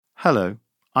Hello,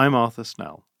 I'm Arthur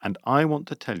Snell, and I want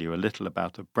to tell you a little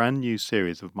about a brand new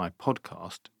series of my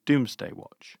podcast, Doomsday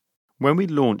Watch. When we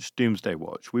launched Doomsday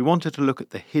Watch, we wanted to look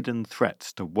at the hidden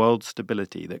threats to world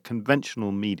stability that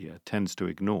conventional media tends to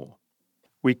ignore.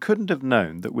 We couldn't have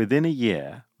known that within a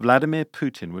year, Vladimir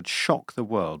Putin would shock the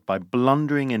world by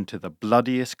blundering into the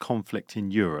bloodiest conflict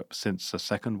in Europe since the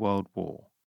Second World War.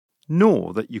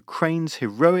 Nor that Ukraine's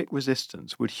heroic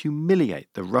resistance would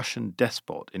humiliate the Russian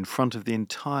despot in front of the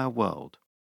entire world.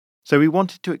 So we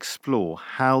wanted to explore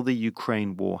how the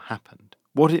Ukraine war happened,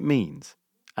 what it means,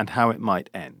 and how it might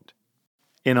end.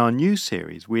 In our new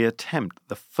series, we attempt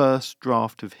the first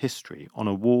draft of history on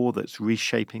a war that's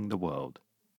reshaping the world.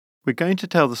 We're going to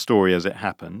tell the story as it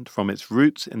happened, from its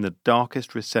roots in the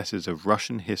darkest recesses of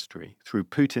Russian history, through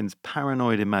Putin's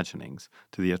paranoid imaginings,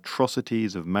 to the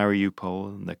atrocities of Mariupol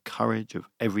and the courage of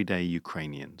everyday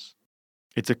Ukrainians.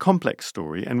 It's a complex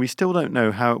story, and we still don't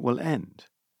know how it will end.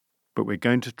 But we're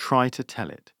going to try to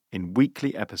tell it in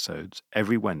weekly episodes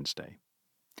every Wednesday.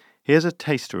 Here's a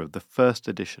taster of the first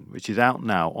edition, which is out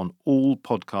now on all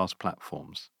podcast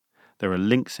platforms. There are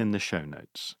links in the show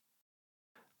notes.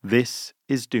 This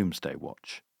is Doomsday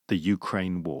Watch, the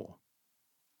Ukraine War.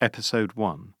 Episode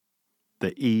 1,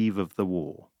 The Eve of the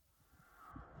War.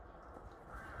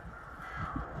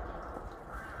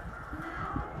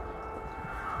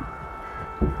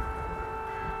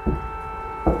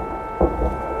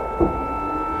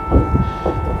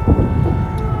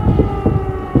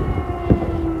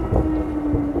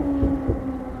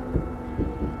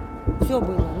 Все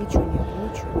было, ничего нету.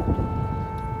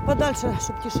 Подальше,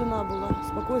 щоб тишина була,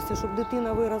 спокойствие, щоб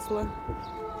дитина виросла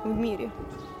в мірі.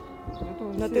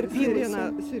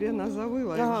 Натерпілися. Сирена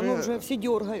завыла, Ага, ну вже всі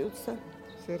дергаються.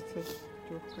 Серце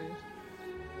тьохкає.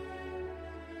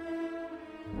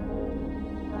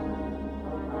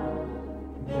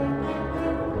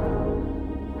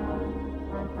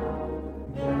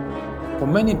 For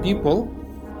many people,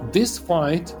 this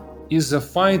fight is a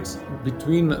fight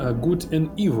between good and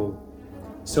evil.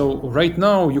 So right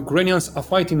now, Ukrainians are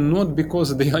fighting not because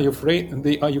they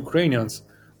are Ukrainians,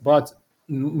 but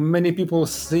many people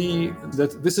see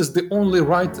that this is the only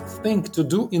right thing to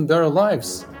do in their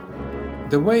lives.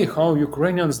 The way how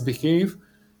Ukrainians behave,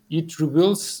 it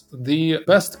reveals the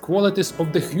best qualities of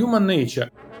the human nature.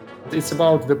 It's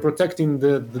about protecting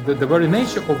the very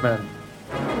nature of man.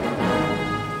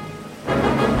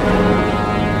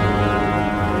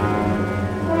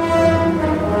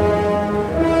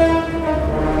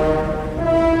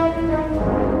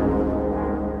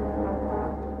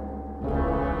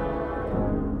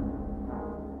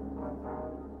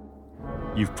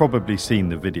 You've probably seen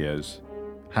the videos.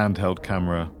 Handheld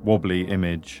camera, wobbly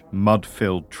image,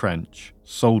 mud-filled trench,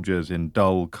 soldiers in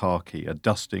dull khaki, a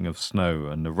dusting of snow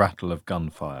and the rattle of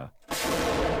gunfire.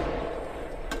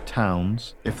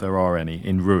 Towns, if there are any,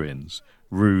 in ruins,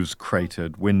 roofs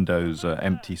cratered, windows are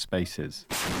empty spaces.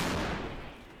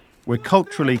 We're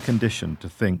culturally conditioned to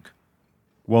think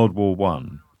World War I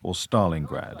or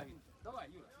Stalingrad.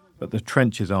 But the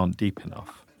trenches aren't deep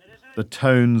enough. The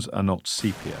tones are not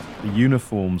sepia, the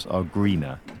uniforms are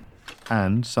greener,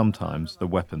 and sometimes the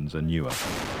weapons are newer.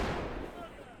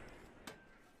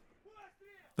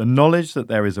 The knowledge that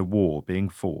there is a war being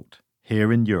fought,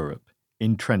 here in Europe,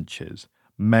 in trenches,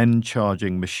 men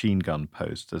charging machine gun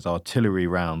posts as artillery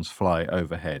rounds fly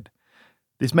overhead.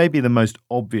 This may be the most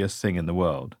obvious thing in the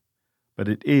world, but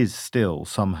it is still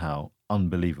somehow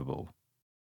unbelievable.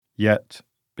 Yet,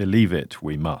 believe it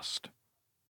we must.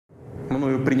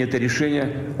 Мною принято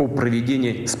решение о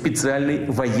проведении специальной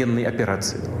военной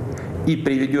операции и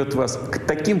приведет вас к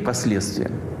таким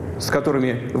последствиям, с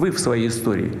которыми вы в своей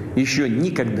истории еще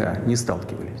никогда не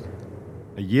сталкивались.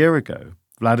 A year ago,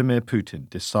 Vladimir Putin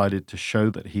decided to show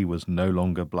that he was no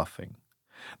longer bluffing,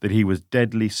 that he was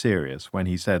deadly serious when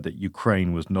he said that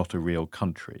Ukraine was not a real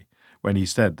country, when he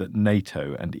said that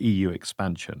NATO and EU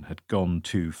expansion had gone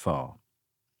too far.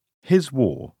 His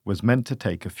war was meant to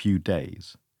take a few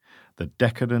days. The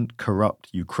decadent, corrupt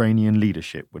Ukrainian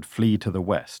leadership would flee to the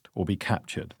West or be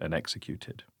captured and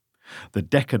executed. The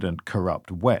decadent, corrupt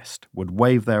West would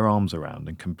wave their arms around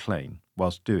and complain,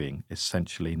 whilst doing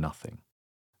essentially nothing.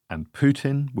 And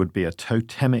Putin would be a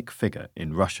totemic figure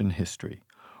in Russian history,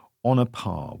 on a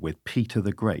par with Peter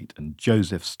the Great and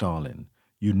Joseph Stalin,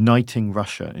 uniting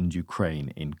Russia and Ukraine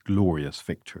in glorious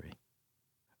victory.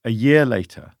 A year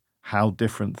later, how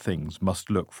different things must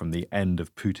look from the end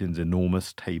of Putin's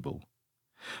enormous table.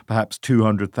 Perhaps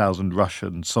 200,000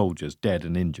 Russian soldiers dead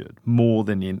and injured, more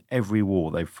than in every war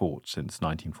they've fought since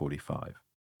 1945.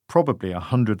 Probably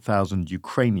 100,000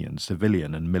 Ukrainian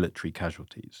civilian and military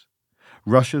casualties.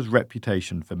 Russia's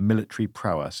reputation for military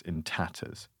prowess in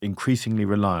tatters, increasingly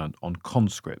reliant on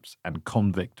conscripts and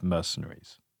convict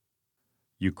mercenaries.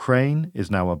 Ukraine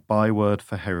is now a byword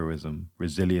for heroism,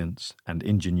 resilience, and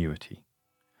ingenuity.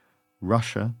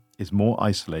 Russia is more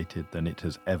isolated than it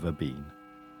has ever been.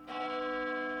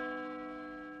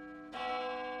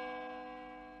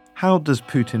 How does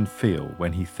Putin feel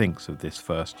when he thinks of this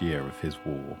first year of his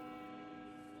war?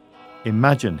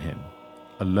 Imagine him,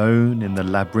 alone in the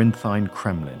labyrinthine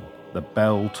Kremlin, the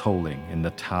bell tolling in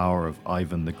the tower of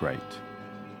Ivan the Great.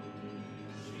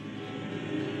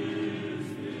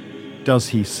 Does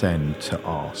he send to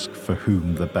ask for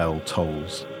whom the bell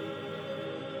tolls?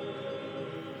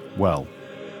 Well,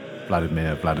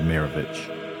 Vladimir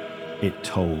Vladimirovich, it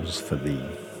tolls for thee.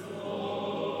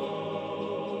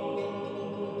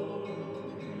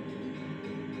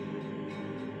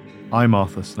 I'm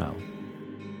Arthur Snell.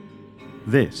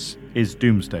 This is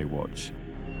Doomsday Watch,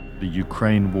 the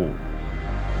Ukraine War.